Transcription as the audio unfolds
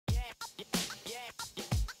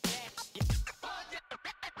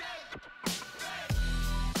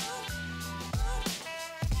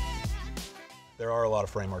There are a lot of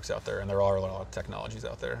frameworks out there, and there are a lot of technologies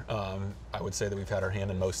out there. I would say that we've had our hand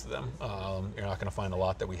in most of them. You're not going to find a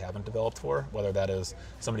lot that we haven't developed for, whether that is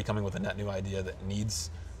somebody coming with a net new idea that needs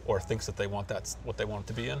or thinks that they want that's what they want it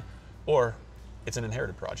to be in, or it's an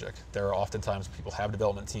inherited project. There are oftentimes people have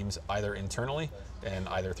development teams either internally and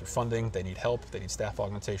either through funding, they need help, they need staff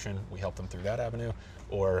augmentation, we help them through that avenue,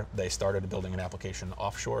 or they started building an application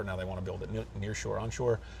offshore, now they want to build it near shore,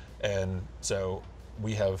 onshore. And so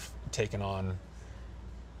we have taken on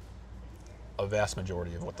a vast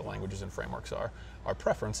majority of what the languages and frameworks are. Our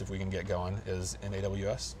preference, if we can get going, is in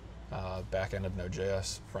AWS, back end of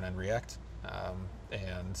Node.js, front end React,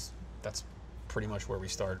 and that's pretty much where we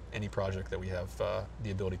start any project that we have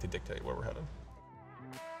the ability to dictate where we're headed.